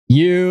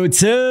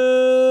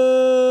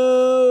YouTube!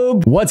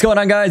 What's going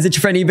on, guys? It's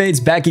your friend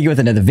Ebates back again with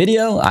another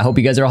video. I hope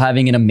you guys are all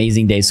having an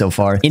amazing day so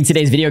far. In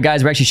today's video,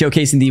 guys, we're actually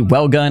showcasing the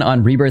Welgun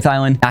on Rebirth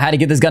Island. I had to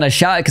give this gun a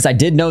shot because I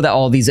did know that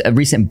all these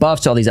recent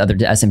buffs to all these other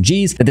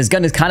SMGs, that this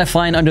gun is kind of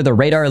flying under the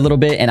radar a little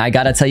bit, and I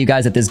gotta tell you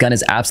guys that this gun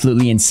is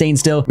absolutely insane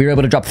still. We were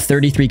able to drop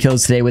 33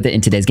 kills today with it in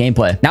today's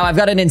gameplay. Now, I've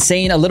got an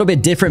insane, a little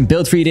bit different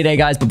build for you today,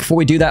 guys, but before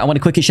we do that, I want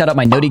to quickly shout out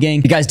my Noti Gang.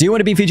 If you guys do want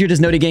to be featured as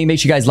Noti Gang, make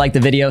sure you guys like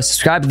the video,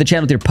 subscribe to the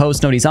channel with your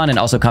post noties on, and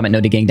also comment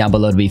Noti Gang down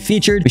below to be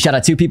featured. We shout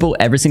out 2 people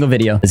every single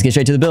video. Let's get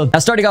straight to the build. Now,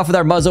 starting off with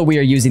our muzzle, we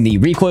are using the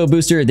recoil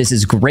booster. This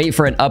is great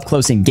for an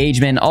up-close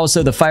engagement.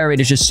 Also, the fire rate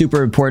is just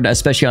super important,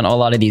 especially on a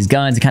lot of these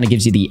guns. It kind of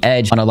gives you the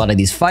edge on a lot of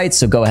these fights,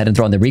 so go ahead and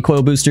throw on the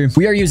recoil booster.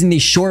 We are using the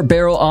short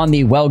barrel on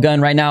the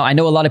Welgun right now. I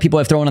know a lot of people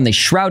have thrown on the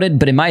shrouded,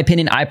 but in my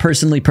opinion, I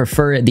personally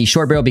prefer the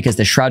short barrel because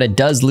the shrouded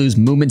does lose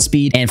movement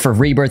speed, and for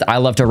Rebirth, I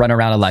love to run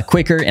around a lot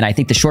quicker, and I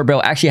think the short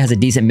barrel actually has a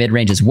decent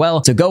mid-range as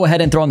well, so go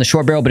ahead and throw on the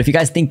short barrel. But if you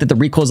guys think that the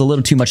recoil is a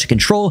little too much to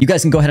control, you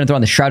guys can go ahead and throw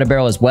on the shrouded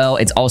barrel as well.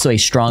 It's also a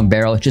strong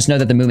barrel. Just know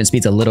that the movement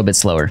speed's a little bit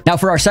slower. Now,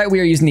 for our sight, we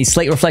are using the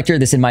slate reflector.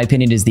 This, in my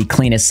opinion, is the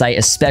cleanest sight,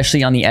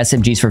 especially on the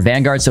SMGs for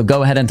Vanguard, so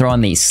go ahead and throw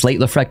on the slate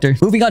reflector.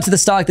 Moving on to the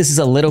stock, this is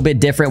a little bit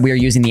different. We are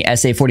using the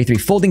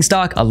SA43 folding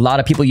stock. A lot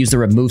of people use the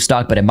remove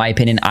stock, but in my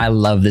opinion, I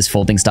love this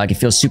folding stock. It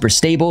feels super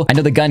stable. I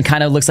know the gun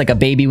kind of looks like a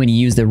baby when you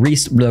use the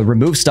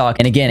remove stock,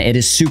 and again, it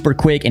is super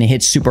quick and it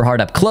hits super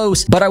hard up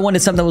close, but I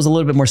wanted something that was a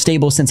little bit more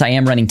stable. Since I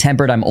am running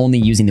tempered, I'm only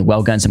using the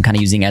Welgun, so I'm kind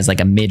of using it as like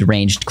a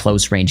mid-range,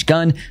 close-range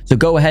gun. So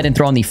go ahead and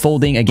throw on the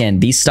folding. Again,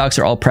 these stocks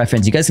are all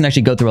preference. You guys can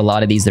actually go through a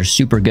lot of these. They're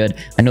super good.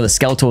 I know the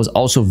skeletal is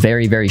also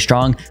very, very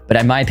strong, but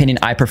in my opinion,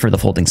 I prefer the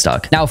folding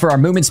stock. Now, for our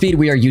movement speed,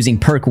 we are using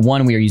perk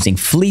 1. We are using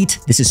Fleet.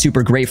 This is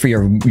super great for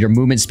your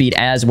movement speed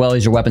as well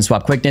as your weapon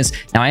swap quickness.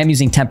 Now, I am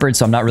using tempered,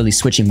 so I'm not really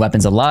switching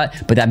weapons a lot,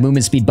 but that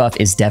movement speed buff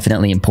is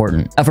definitely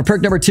important. Now, for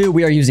perk number 2,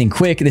 we are using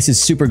Quick. This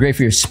is super great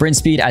for your sprint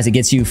speed as it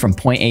gets you from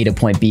point A to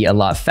point B a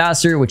lot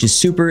faster, which is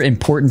super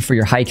important for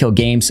your high kill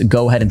games.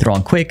 Go ahead and throw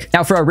on Quick.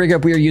 Now, for our rig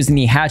grip, we are using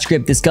the hatch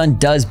grip. This gun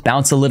does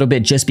bounce a little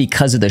bit just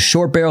because of the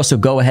short barrel, so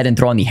go ahead and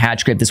throw on the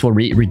hatch grip. This will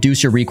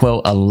reduce your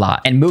recoil a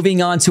lot. And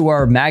moving on to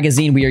our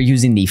magazine, we are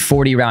using the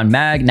 40 round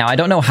mag. Now, I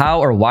don't know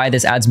how or why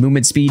this adds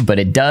movement speed, but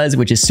it does,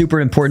 which is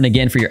super important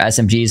again for your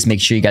SMGs.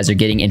 Make sure you guys are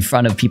getting in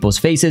front of people's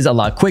faces a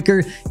lot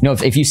quicker. You know,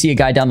 if you see a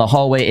guy down the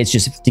hallway, it's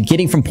just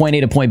getting from point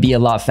A to point B a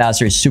lot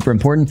faster is super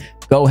important.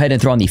 Go ahead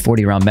and throw on the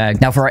 40 round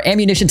mag. Now, for our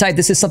ammunition type,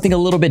 this is something a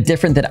little bit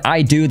different that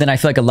I do than I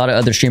feel like a lot of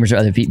other streamers or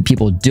other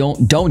people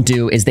don't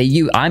do. Is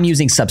I'm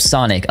using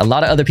subsonic. A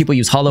lot of other people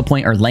use hollow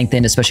point or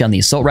lengthened, especially on the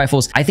assault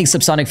rifles. I think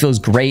subsonic feels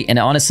great, and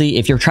honestly,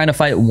 if you're trying to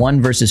fight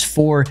 1 versus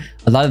 4,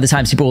 a lot of the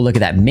times people will look at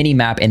that mini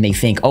map and they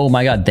think, oh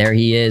my god, there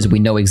he is, we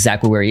know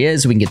exactly where he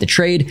is, we can get the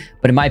trade.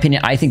 But in my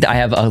opinion, I think that I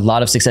have a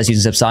lot of success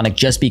using subsonic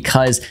just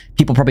because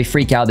people probably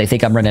freak out. They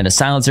think I'm running a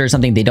silencer or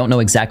something. They don't know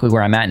exactly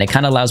where I'm at, and it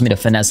kind of allows me to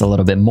finesse a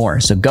little bit more.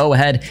 So go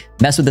ahead,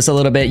 mess with this a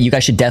little bit. You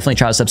guys should definitely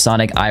try out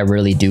subsonic. I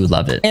really do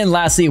love it. And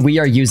lastly, we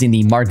are using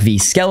the Mark V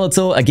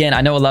skeletal. Again,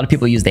 I know a lot of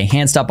people use the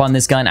hand stop on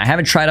this gun. I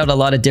haven't tried out a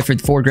lot of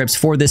different foregrips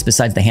for this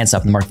besides the hand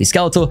stop and the Mark V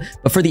skeletal,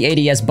 but for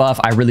the ADS buff,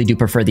 I really do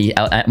prefer the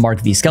Mark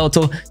V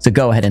skeletal, so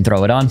go ahead and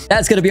throw it on.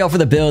 That's gonna be all for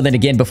the build. And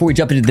again, before we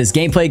jump into this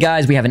gameplay,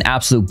 guys, we have an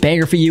absolute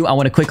banger for you. I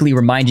want to quickly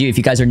remind you, if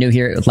you guys are new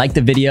here, like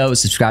the video,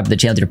 subscribe to the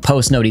channel with your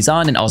post noties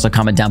on, and also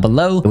comment down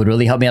below. It would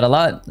really help me out a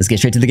lot. Let's get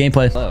straight to the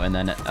gameplay. Oh, and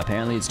then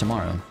apparently it's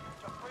tomorrow.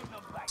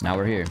 So now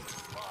we're here.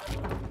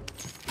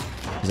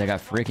 Because I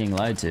got freaking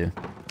lied to.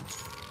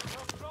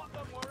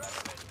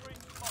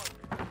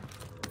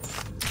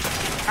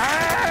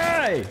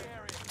 Hey!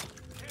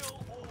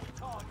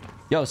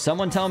 Yo,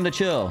 someone tell him to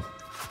chill.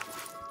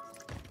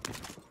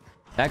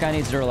 That guy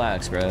needs to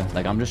relax, bro.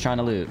 Like, I'm just trying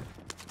to loot.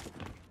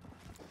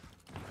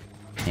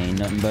 Ain't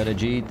nothing but a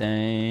G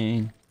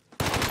thing.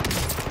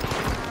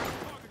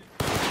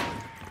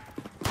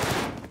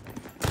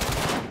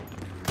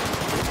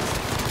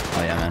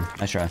 Oh yeah, man.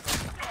 Nice try. It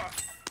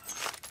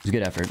was a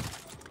good effort.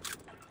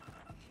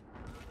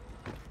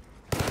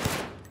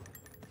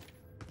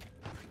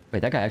 Wait,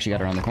 that guy actually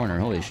got around the corner.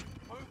 Holy sh...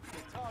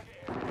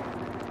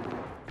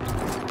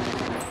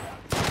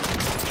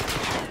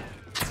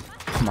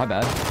 My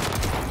bad.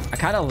 I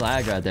kind of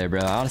lagged right there,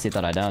 bro. I honestly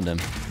thought I downed him.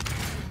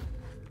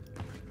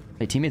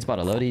 Hey, teammates bought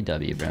a load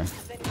EW, bro.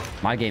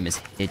 My game is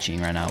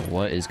itching right now.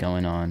 What is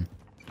going on?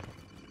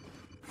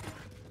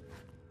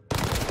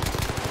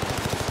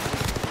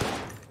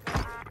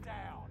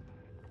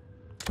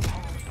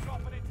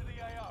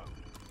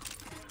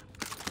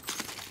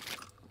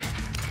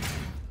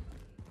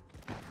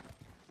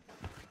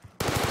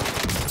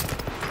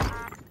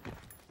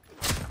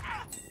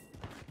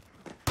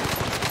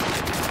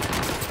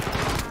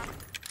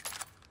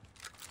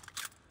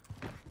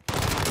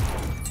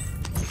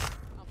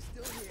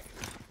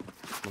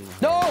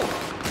 No!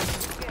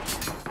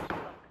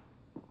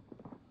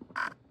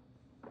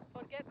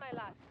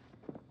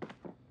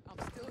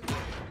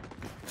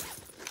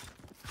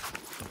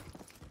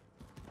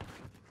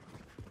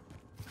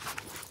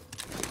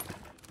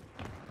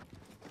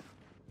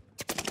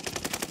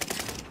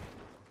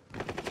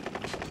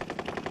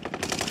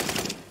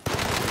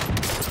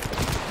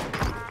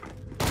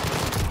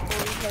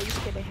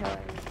 killing.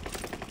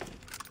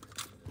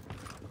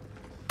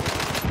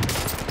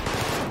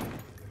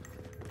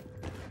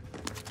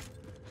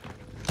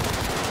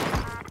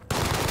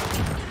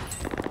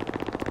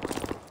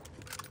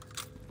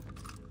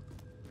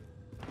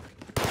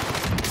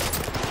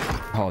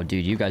 Oh,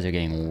 dude, you guys are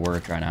getting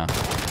worked right now.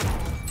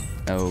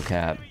 No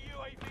cap.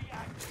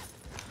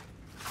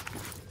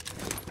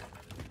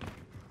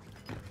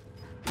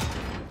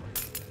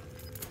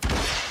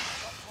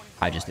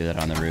 I just threw that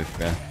on the roof,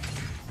 bro.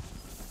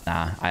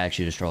 Nah, I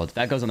actually just trolled. If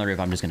that goes on the roof,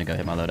 I'm just gonna go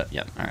hit my load up.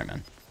 Yep. All right,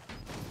 man.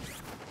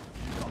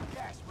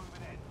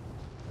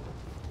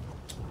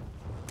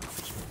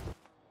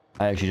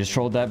 I actually just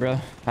trolled that, bro.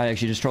 I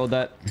actually just trolled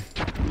that.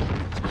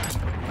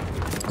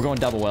 We're going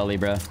double welly,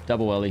 bro.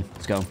 Double welly.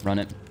 Let's go. Run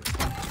it.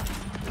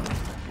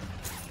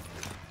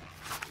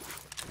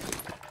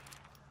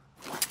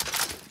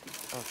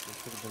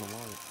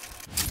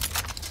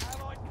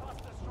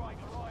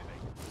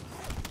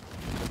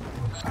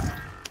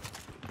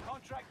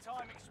 Contract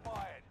time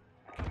expired.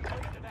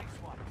 Complete the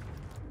next one.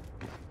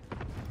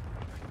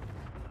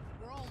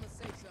 We're all in the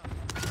safe zone.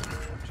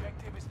 The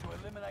objective is to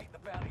eliminate the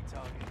bounty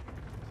target.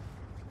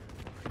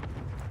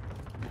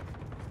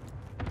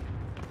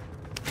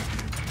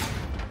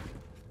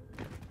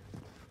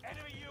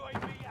 Enemy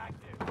UAV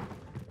active.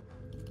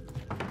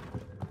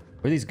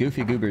 Where are these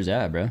goofy goobers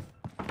at, bro?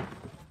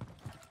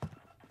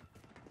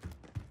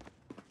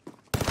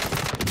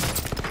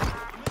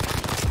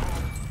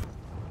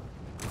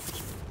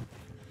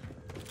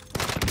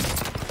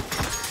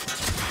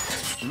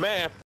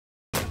 Man.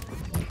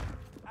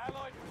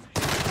 Allied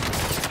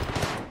position.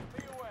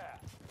 Be aware.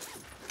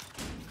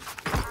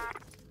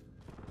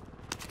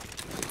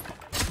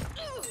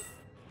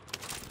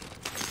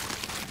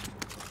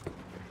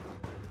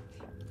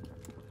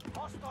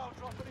 Hostile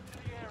dropping into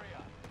the area.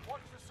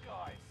 Watch the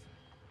skies.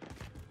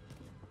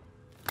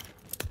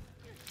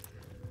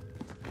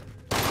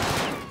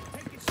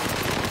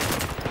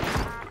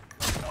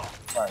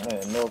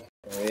 Man, no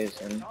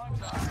reason.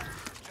 Time's up.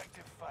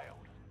 Objective failed.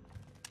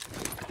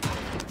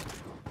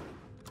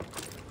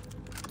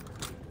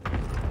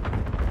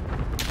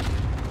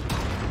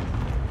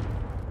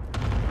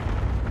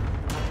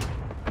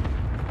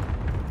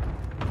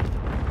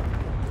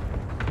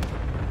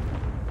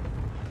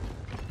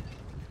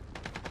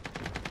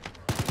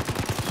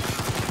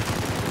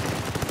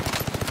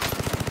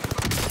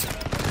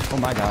 Oh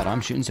my god,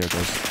 I'm shooting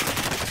circles.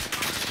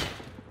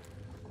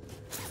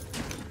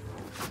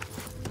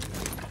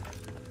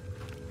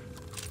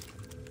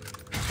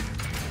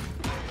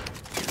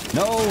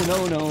 No,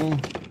 no, no.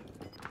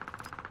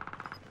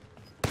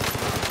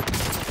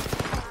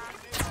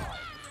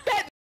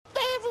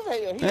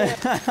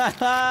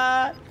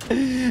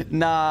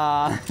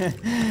 Nah.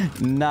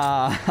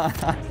 Nah.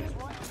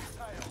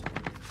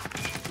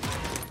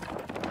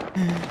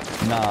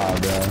 Nah,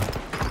 bro.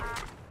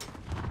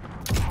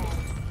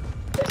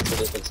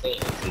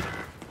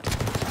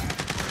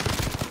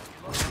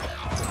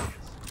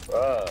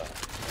 Bruh.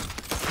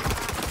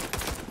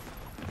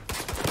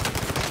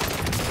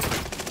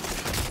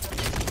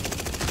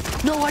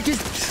 No, I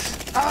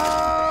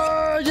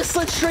just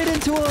slid straight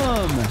into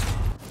him.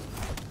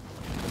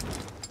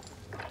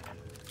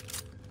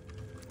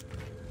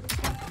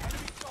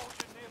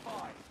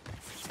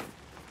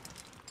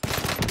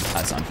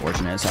 That's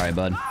unfortunate. Sorry,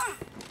 bud.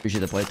 Appreciate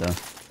the plate, though.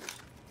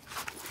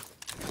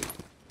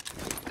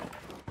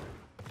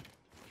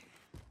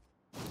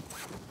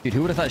 Dude,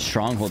 who would have thought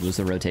Stronghold was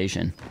the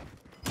rotation?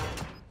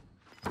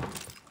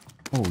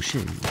 Oh,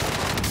 shit.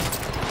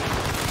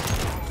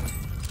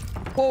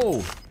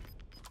 Oh!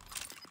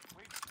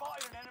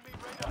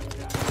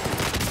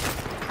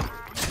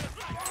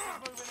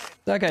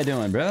 What's that guy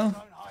doing, bro?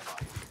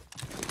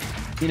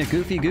 Being a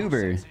goofy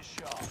goober. Fire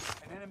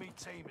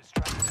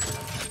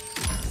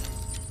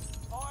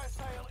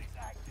sale is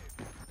active.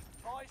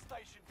 Buy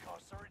station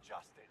costs are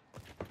adjusted.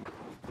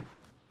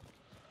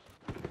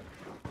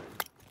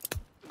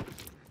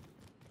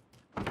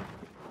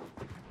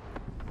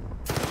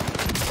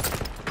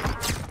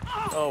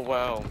 Oh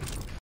wow.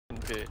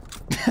 Bit.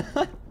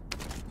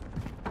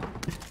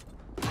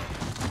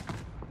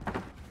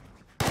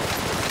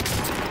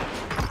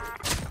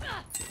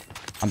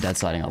 I'm dead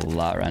sliding a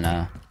lot right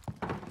now.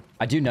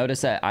 I do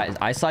notice that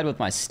I slide with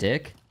my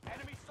stick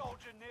Enemy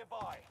soldier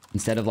nearby.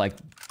 instead of like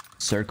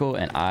circle,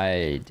 and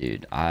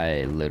dude,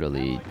 I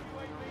literally.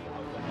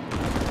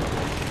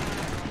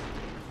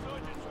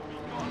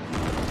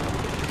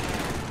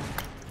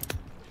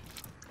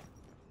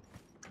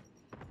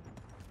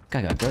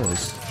 Guy got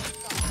ghost.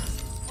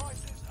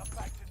 Prices are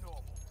back to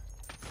normal.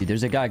 Dude,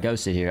 there's a guy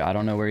ghosted here. I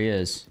don't know where he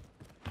is.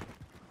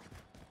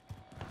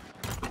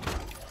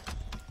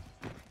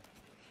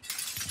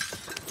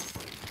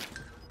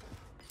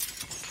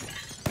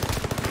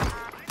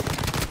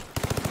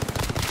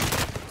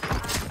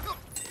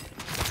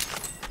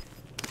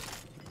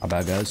 How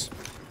bad, guys?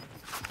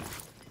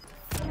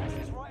 Gas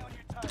is right on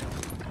your tail.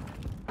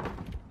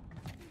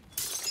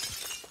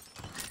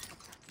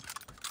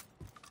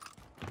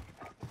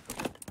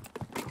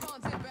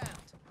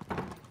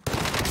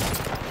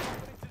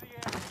 Into the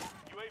area.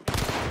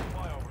 UAV.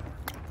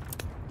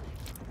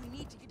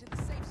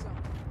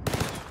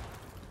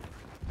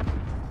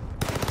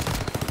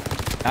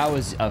 That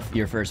was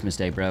your first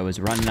mistake, bro. Was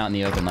running out in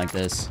the open like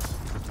this.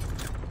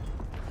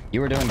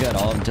 You were doing good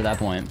all up to that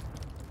point.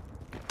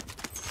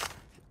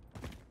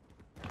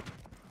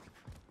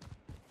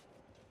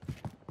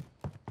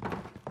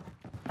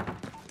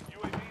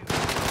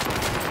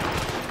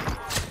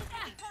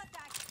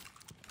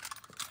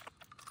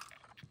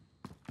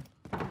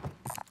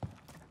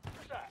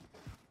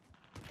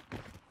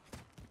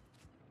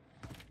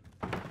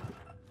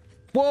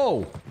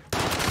 Whoa!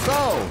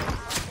 Bro!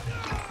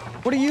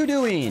 What are you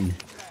doing?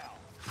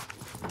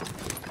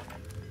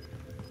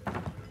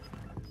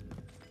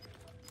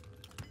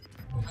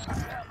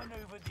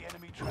 Outmaneuvered the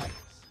enemy trackers.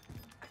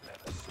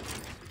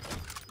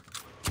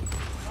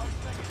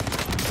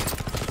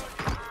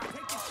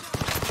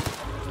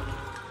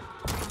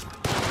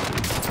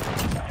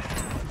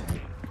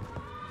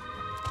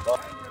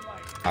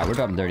 Alright, we're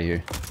dropping 30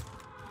 here.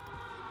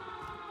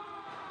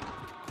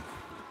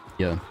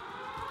 Yeah.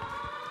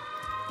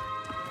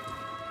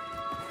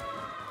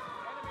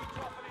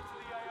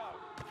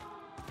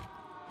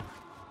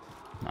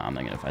 Nah, I'm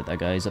not gonna fight that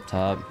guy. He's up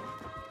top.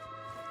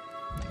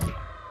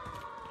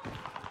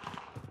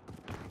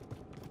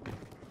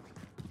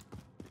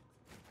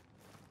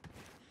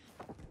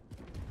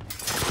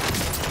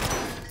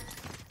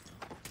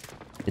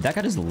 Did that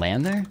guy just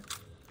land there?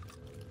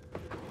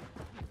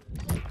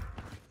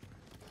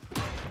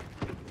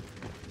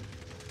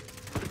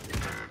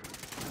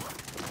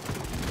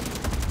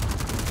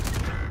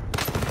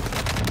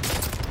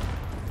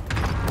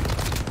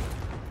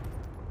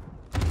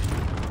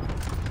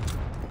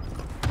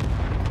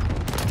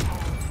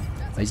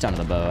 He's down to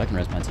the bow. I can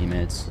rest my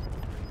teammates.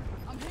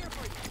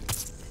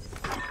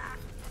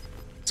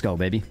 Let's go,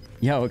 baby.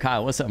 Yo,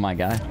 Kyle, what's up, my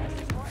guy?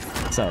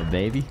 What's up,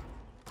 baby?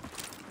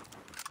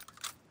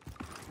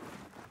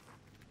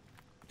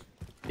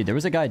 Dude, there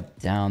was a guy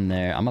down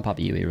there. I'm gonna pop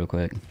a UE real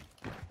quick.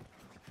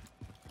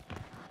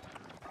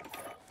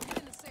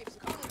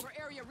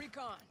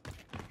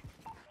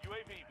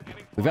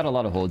 We've got a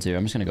lot of holds here.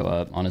 I'm just gonna go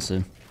up,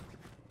 honestly.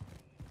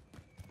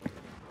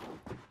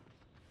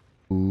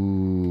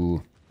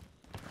 Ooh.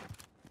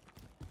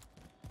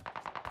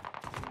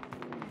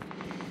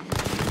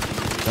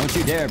 Don't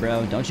you dare,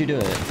 bro. Don't you do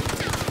it.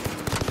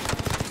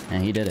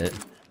 And he did it.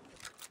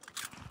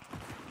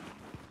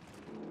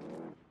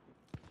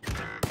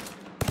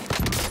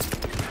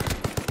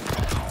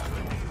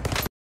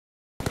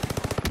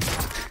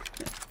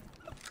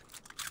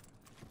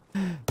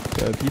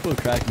 Yo, people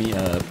crack me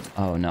up.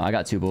 Oh no, I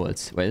got 2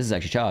 bullets. Wait, this is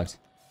actually chalked.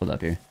 Hold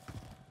up here.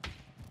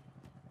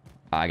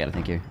 Oh, I gotta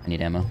think here. I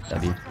need ammo.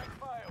 W.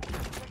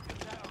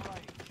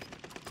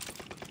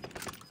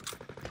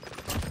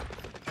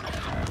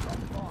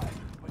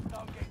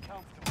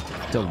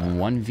 So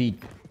 1v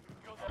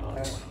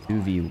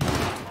 2v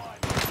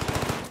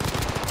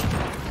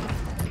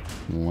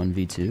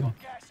 1v2.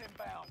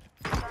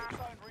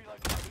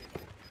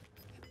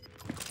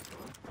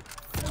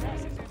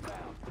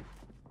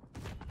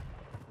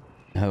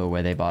 No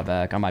way they bought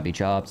back. I might be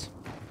chopped.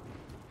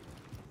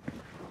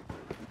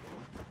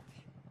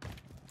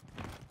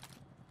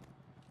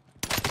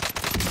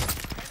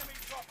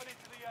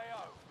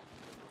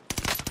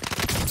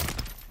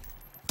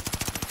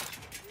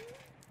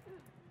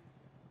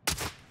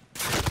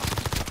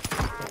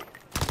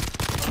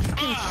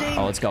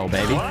 Oh, let's go,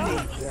 baby.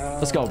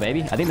 Let's go,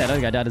 baby. I think that other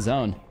guy died his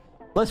own.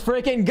 Let's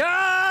freaking go!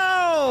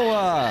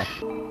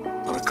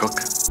 Want to cook?